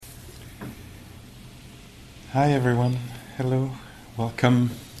Hi everyone, hello,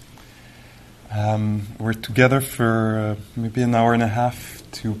 welcome. We're together for maybe an hour and a half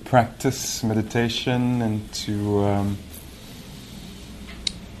to practice meditation and to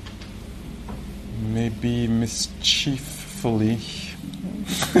maybe mischiefully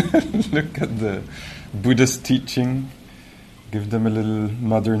look at the Buddhist teaching, give them a little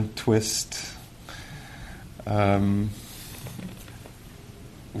modern twist,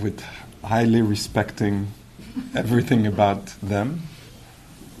 with highly respecting everything about them.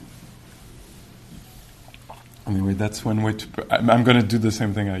 Anyway, that's one way to... I'm going to do the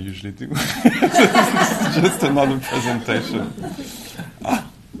same thing I usually do. It's just another presentation.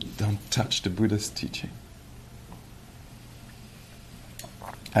 Don't touch the Buddhist teaching.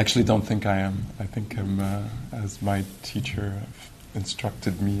 I actually don't think I am. I think I'm, as my teacher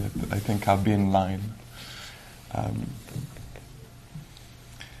instructed me, I think I'll be in line.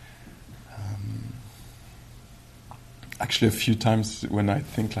 Actually, a few times when I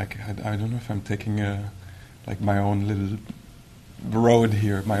think like I don't know if I'm taking my own little road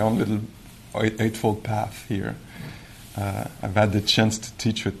here, my own little eightfold path here. I've had the chance to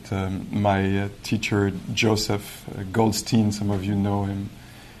teach with my teacher Joseph Goldstein. Some of you know him,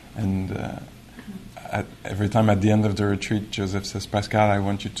 and every time at the end of the retreat, Joseph says, "Pascal, I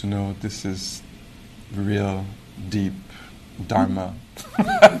want you to know this is real deep Dharma."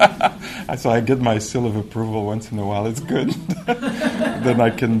 So I get my seal of approval once in a while. It's good. Then I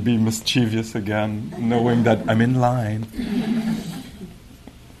can be mischievous again, knowing that I'm in line.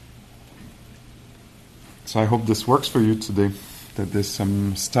 So I hope this works for you today, that there's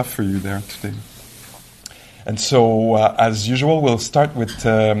some stuff for you there today. And so, as usual, we'll start with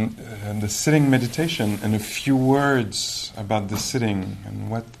the sitting meditation and a few words about the sitting and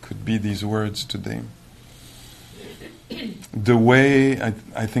what could be these words today. The way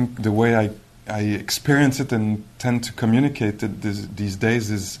I think the way I experience it and tend to communicate it these days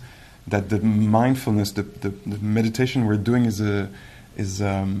is that the mindfulness, the meditation we're doing is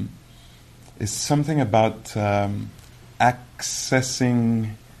something about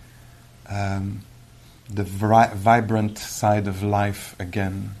accessing the vibrant side of life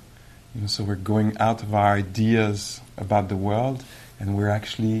again. So we're going out of our ideas about the world, and we're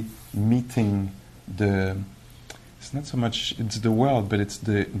actually meeting it's not so much it's the world, but it's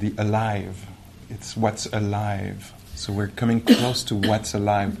the alive. It's what's alive. So we're coming close to what's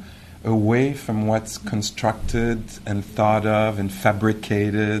alive, away from what's constructed and thought of and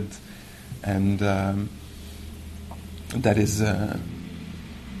fabricated, and that is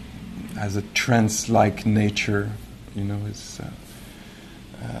has a trance-like nature, is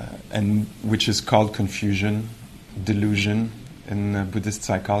and which is called confusion, delusion in Buddhist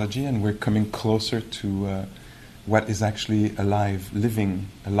psychology, and we're coming closer to what is actually alive, living,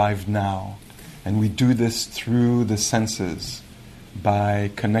 alive now. And we do this through the senses,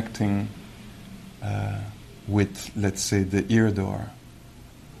 by connecting with, let's say, the ear door.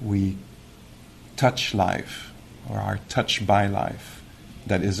 We touch life, or are touched by life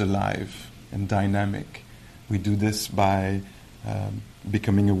that is alive and dynamic. We do this by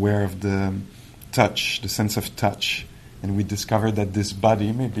becoming aware of the touch, the sense of touch. And we discover that this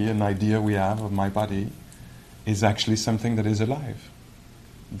body, maybe an idea we have of my body, is actually something that is alive,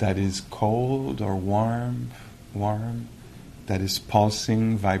 that is cold or warm, that is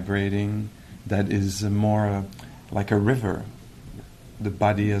pulsing, vibrating, that is more like a river. The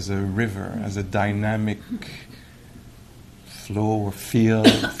body as a river, as a dynamic flow or field.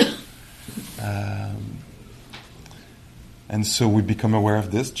 And so we become aware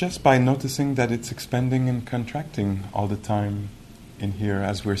of this just by noticing that it's expanding and contracting all the time in here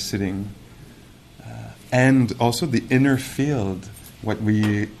as we're sitting. And also the inner field, what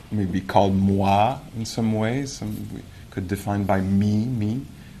we maybe call moi in some ways, we could define by me.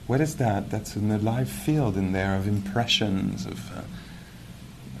 What is that? That's an alive field in there of impressions, of,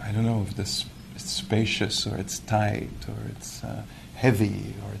 of this, it's spacious or it's tight or it's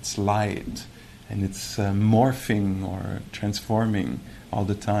heavy or it's light, and it's morphing or transforming all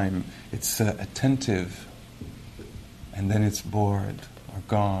the time. It's attentive, and then it's bored or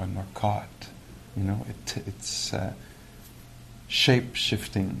gone or caught. It's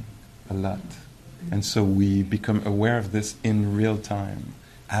shape-shifting a lot. And so we become aware of this in real time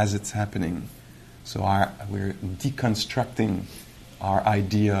as it's happening. So we're deconstructing our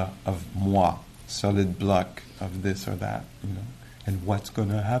idea of moi, solid block of this or that, and what's going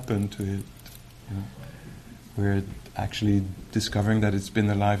to happen to it. We're actually discovering that it's been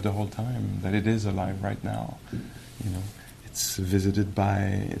alive the whole time, that it is alive right now. It's visited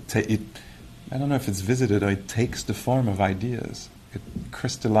by... I don't know if it's visited or it takes the form of ideas. It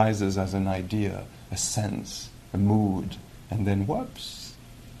crystallizes as an idea, a sense, a mood, and then whoops,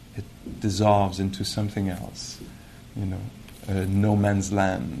 it dissolves into something else. A no man's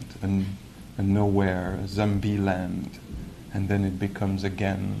land, a nowhere, a zombie land, and then it becomes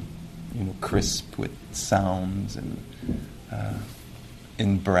again, crisp with sounds and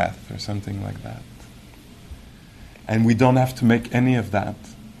in breath or something like that. And we don't have to make any of that.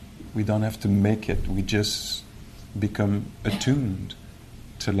 We don't have to make it. We just become attuned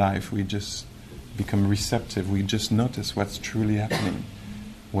to life. We just become receptive. We just notice what's truly happening.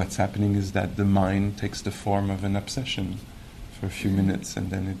 What's happening is that the mind takes the form of an obsession for a few minutes, and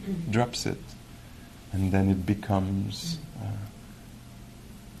then it drops it. And then it becomes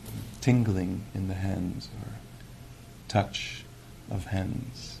tingling in the hands, or touch of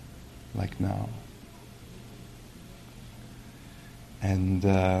hands, like now. And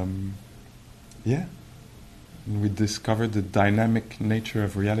we discover the dynamic nature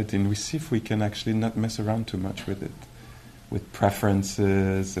of reality, and we see if we can actually not mess around too much with it, with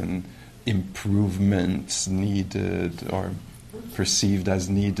preferences and improvements needed or perceived as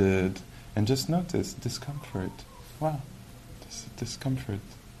needed, and just notice discomfort. Wow, this discomfort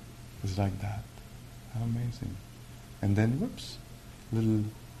is like that. How amazing. And then, whoops, a little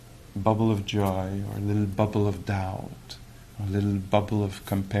bubble of joy, or a little bubble of doubt, or a little bubble of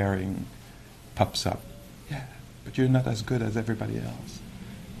comparing pops up. Yeah, but you're not as good as everybody else.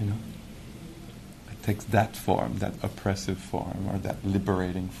 It takes that form, that oppressive form, or that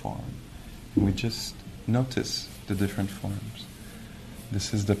liberating form. And we just notice the different forms.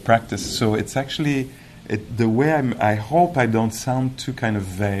 This is the practice. So it's actually, the way I hope I don't sound too kind of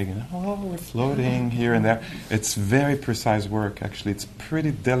vague. We're floating here and there. It's very precise work, actually. It's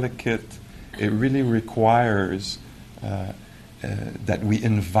pretty delicate. It really requires that we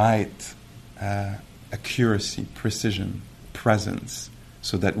invite accuracy, precision, presence,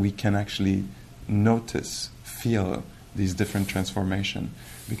 so that we can actually notice, feel these different transformations.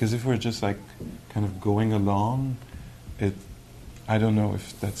 Because if we're just like kind of going along, I don't know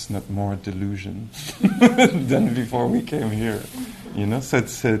if that's not more delusion than before we came here. So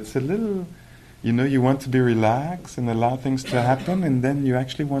it's a little, you want to be relaxed and allow things to happen, and then you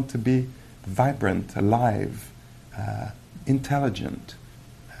actually want to be vibrant, alive, intelligent,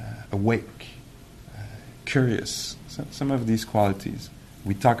 awake, curious. Some of these qualities.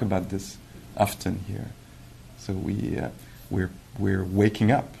 We talk about this often here. So we're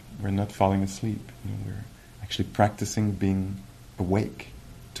waking up. We're not falling asleep. We're actually practicing being awake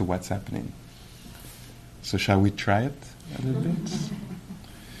to what's happening. So shall we try it a little bit?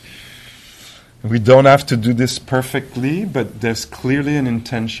 We don't have to do this perfectly, but there's clearly an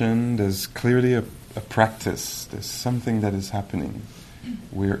intention, there's clearly a practice, there's something that is happening.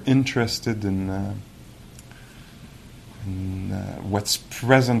 We're interested in what's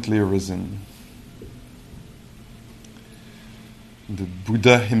presently arisen. The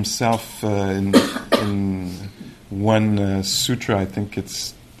Buddha himself, in one sutra, I think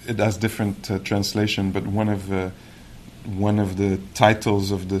it has different translation, but one of the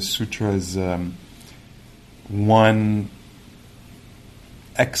titles of the sutra is "One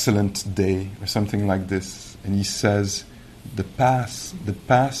Excellent Day" or something like this, and he says, the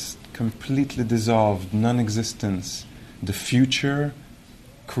past completely dissolved, non-existence. The future,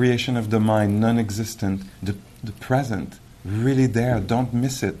 creation of the mind, non-existent. The present, really there, don't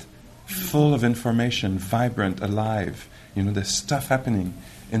miss it. Full of information, vibrant, alive. There's stuff happening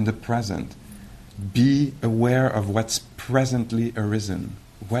in the present. Be aware of what's presently arisen.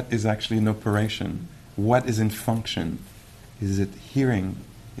 What is actually in operation? What is in function? Is it hearing?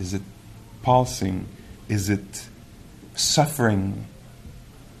 Is it pulsing? Is it suffering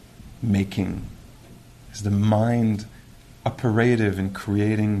making? Is the mind operative in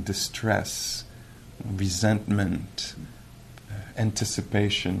creating distress, resentment,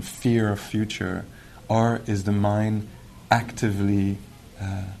 anticipation, fear of future? Or is the mind actively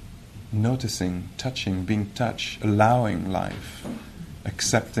noticing, touching, being touched, allowing life,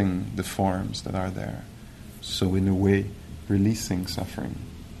 accepting the forms that are there? So in a way, releasing suffering.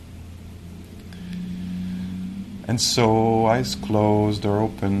 And so eyes closed or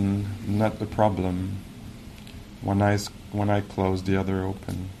open, not a problem. One eye closed, the other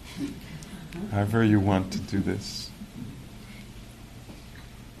open. However you want to do this.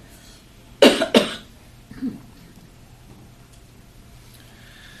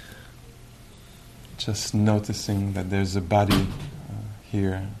 Just noticing that there's a body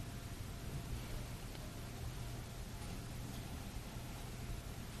here.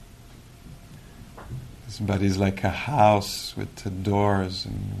 This body is like a house with the doors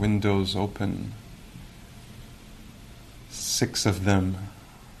and windows open. 6 of them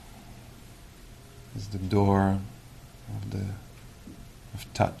is the door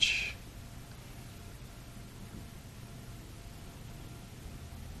of touch.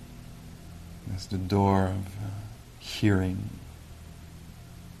 There's the door of hearing.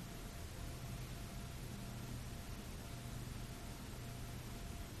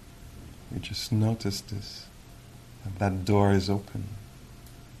 We just notice this, that door is open.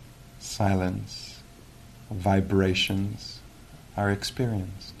 Silence, vibrations are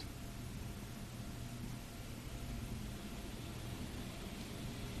experienced.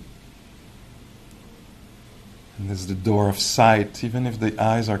 And there's the door of sight. Even if the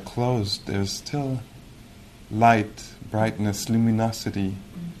eyes are closed, there's still light, brightness, luminosity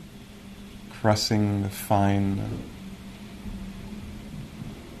crossing the fine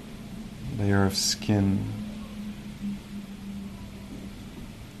layer of skin.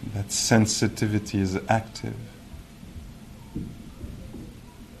 That sensitivity is active.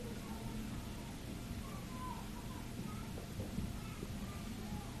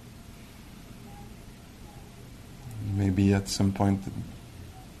 Maybe at some point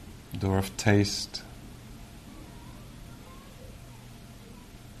the door of taste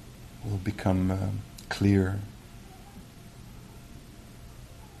will become clear,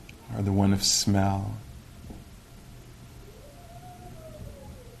 or the one of smell.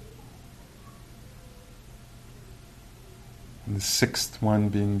 And the 6th one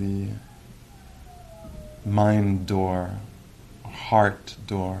being the mind door, heart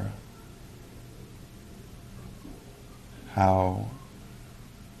door. How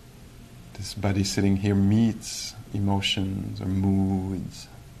this body sitting here meets emotions or moods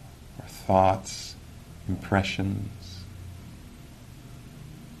or thoughts, impressions.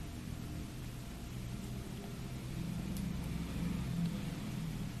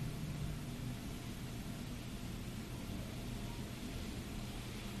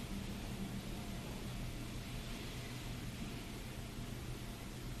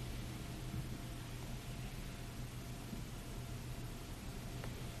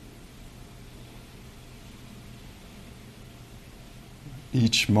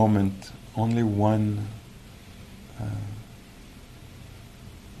 Each moment, only one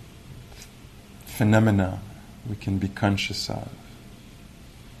phenomena we can be conscious of.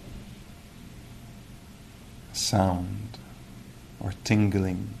 Sound or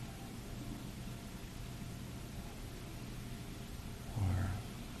tingling, or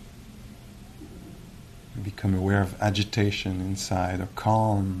we become aware of agitation inside or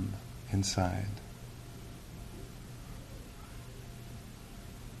calm inside.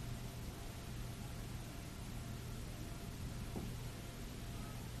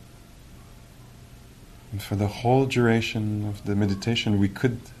 And for the whole duration of the meditation, we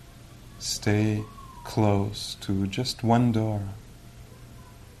could stay close to just one door.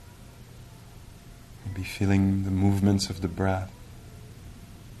 Maybe feeling the movements of the breath.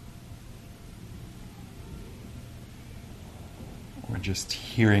 Or just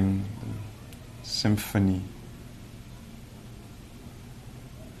hearing the symphony,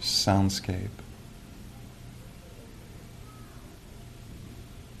 soundscape.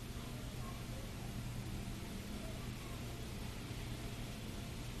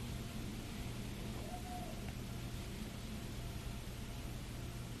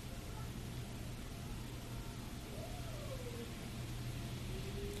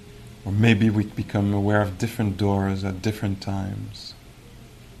 Or maybe we become aware of different doors at different times,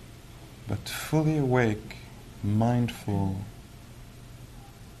 but fully awake, mindful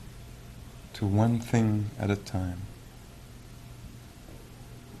to one thing at a time.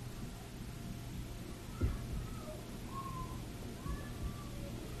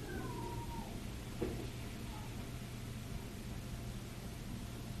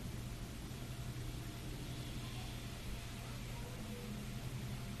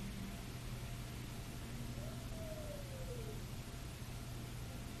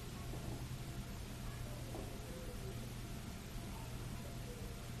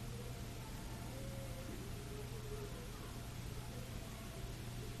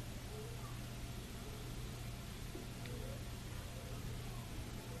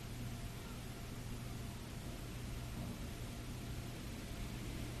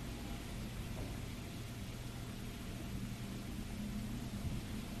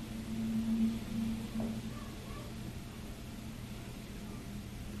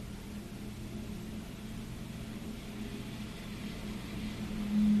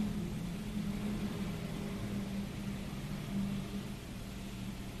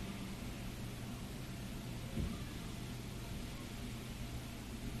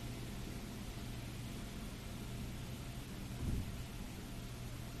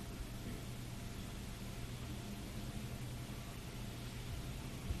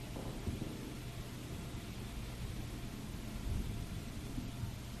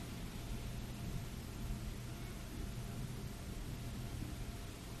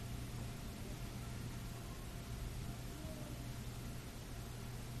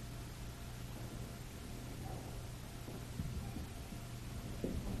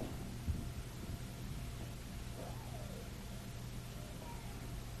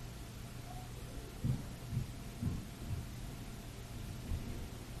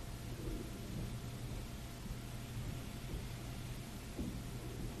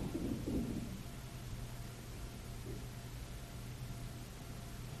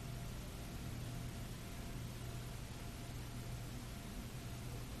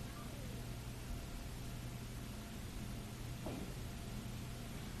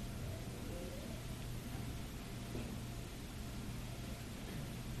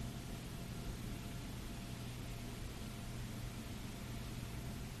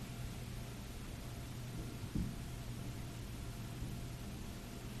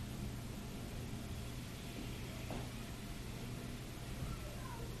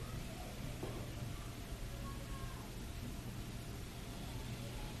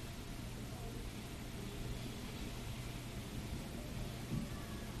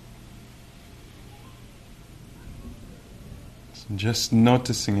 Just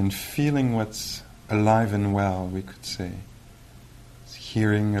noticing and feeling what's alive and well, we could say. Is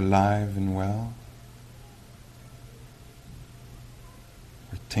hearing alive and well?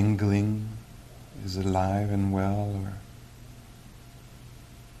 Or tingling is alive and well? Or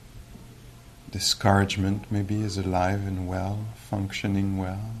discouragement maybe is alive and well, functioning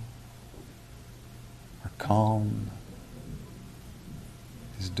well? Or calm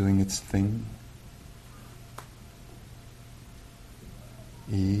is doing its thing?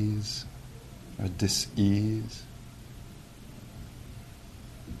 Ease or dis-ease,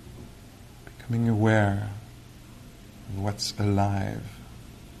 becoming aware of what's alive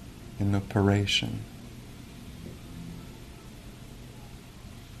in operation,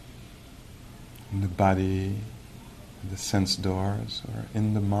 in the body, in the sense doors, or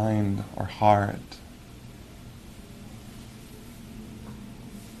in the mind or heart.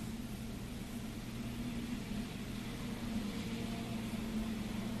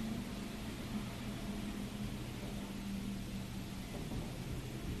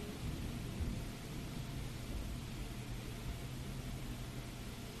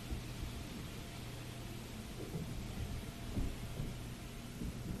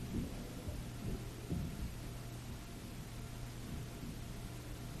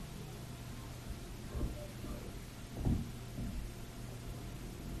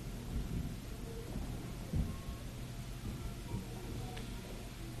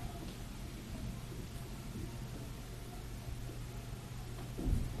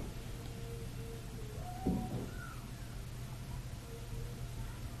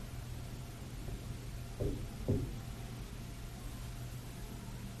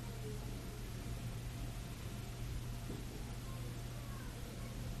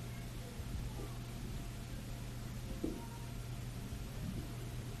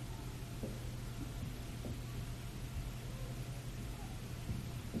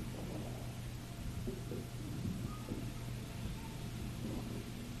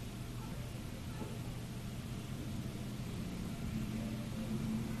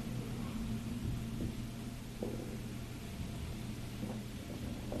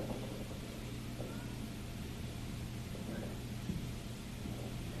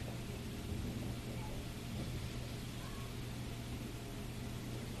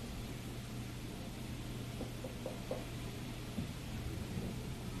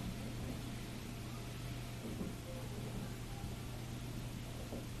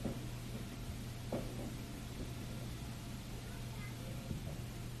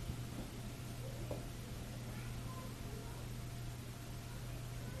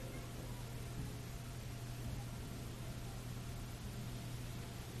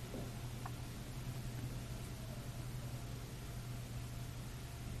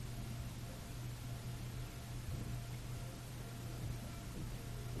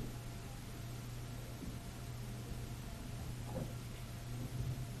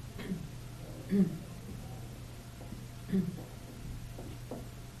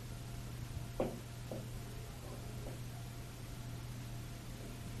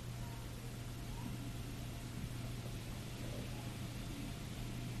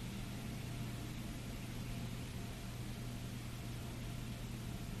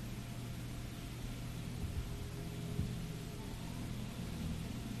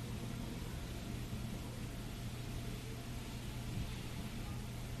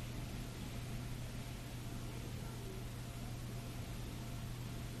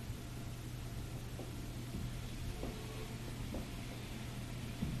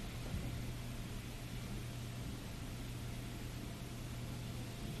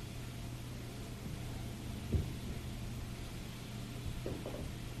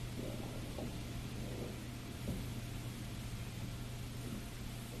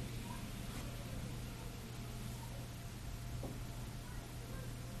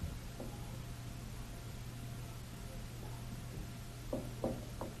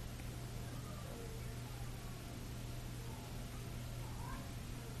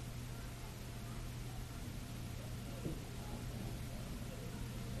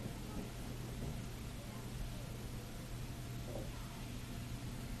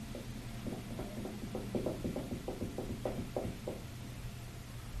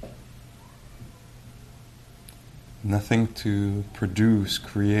 Nothing to produce,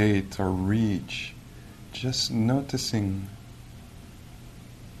 create, or reach. Just noticing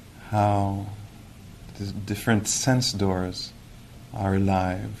how the different sense doors are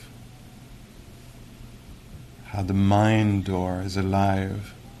alive, how the mind door is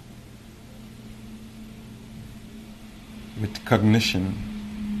alive with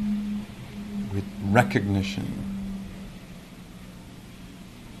cognition, with recognition,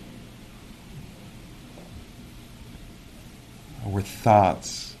 with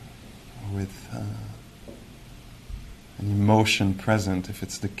thoughts, with an emotion present, if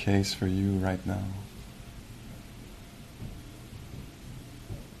it's the case for you right now.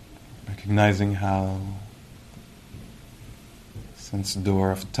 Recognizing how sense door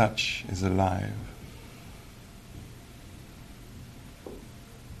of touch is alive.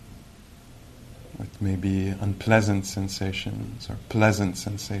 With maybe unpleasant sensations or pleasant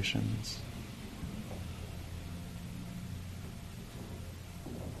sensations.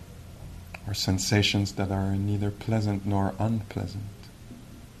 Or sensations that are neither pleasant nor unpleasant.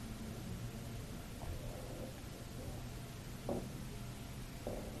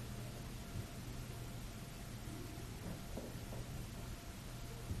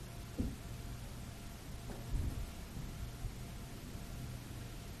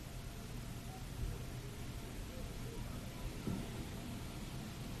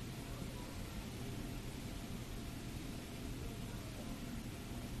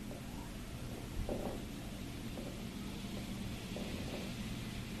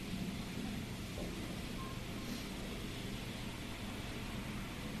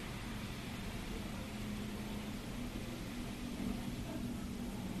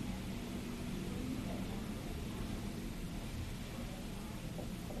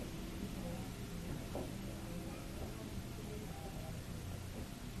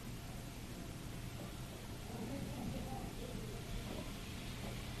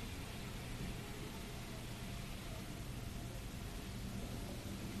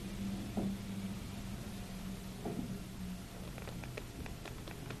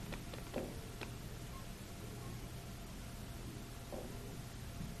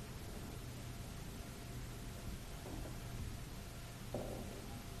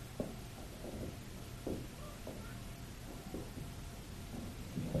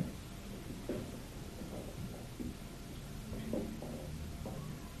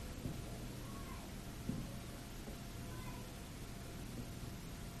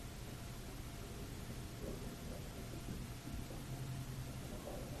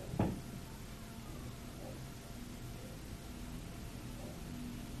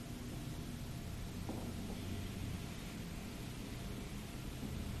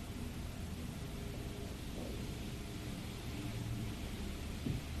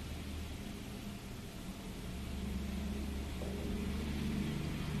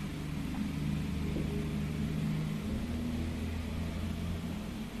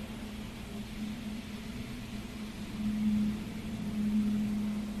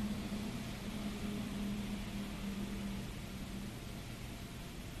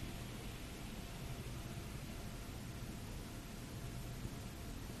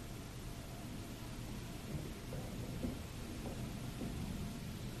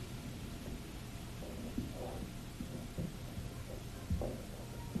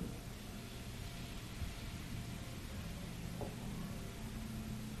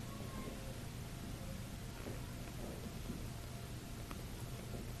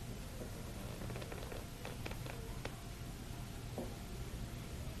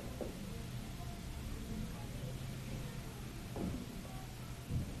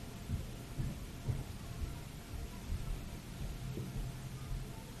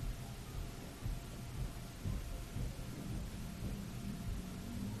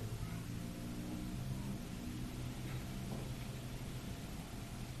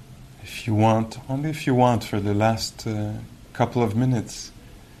 If you want, only if you want, for the last couple of minutes,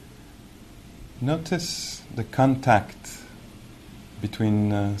 notice the contact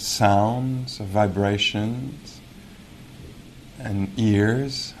between sounds, vibrations, and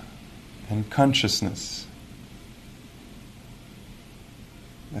ears, and consciousness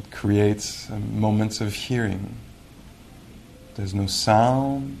that creates moments of hearing. If there's no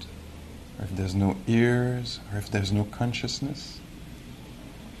sound, or if there's no ears, or if there's no consciousness,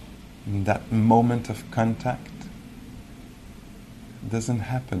 in that moment of contact, it doesn't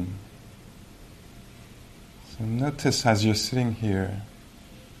happen. So notice as you're sitting here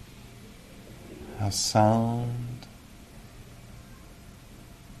how sound,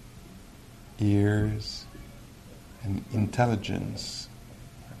 ears, and intelligence,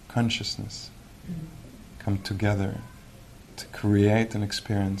 consciousness, come together to create an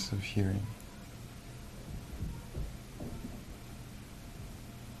experience of hearing.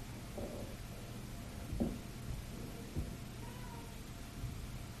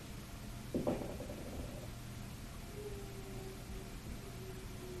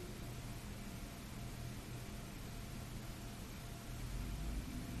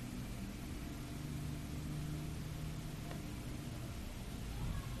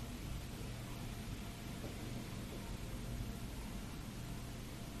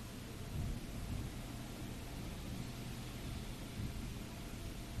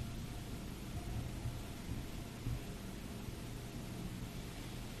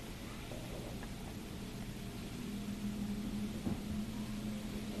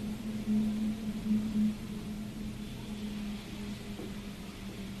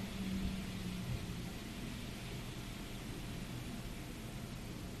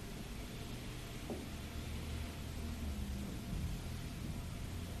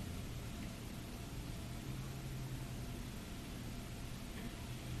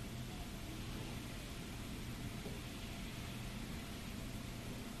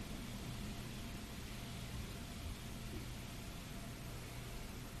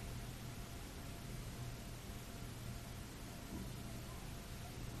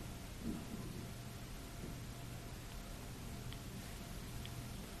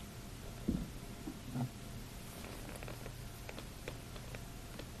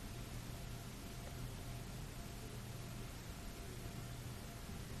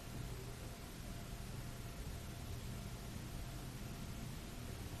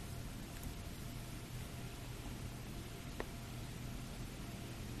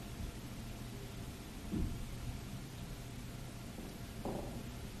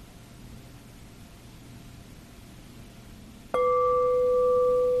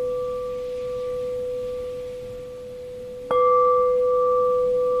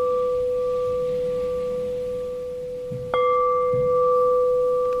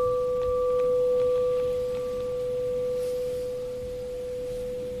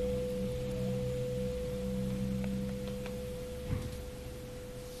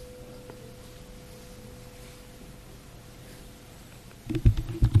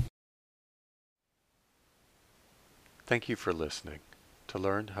 Thank you for listening. To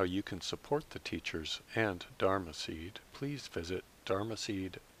learn how you can support the teachers and Dharma Seed, please visit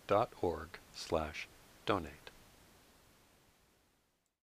dharmaseed.org/donate.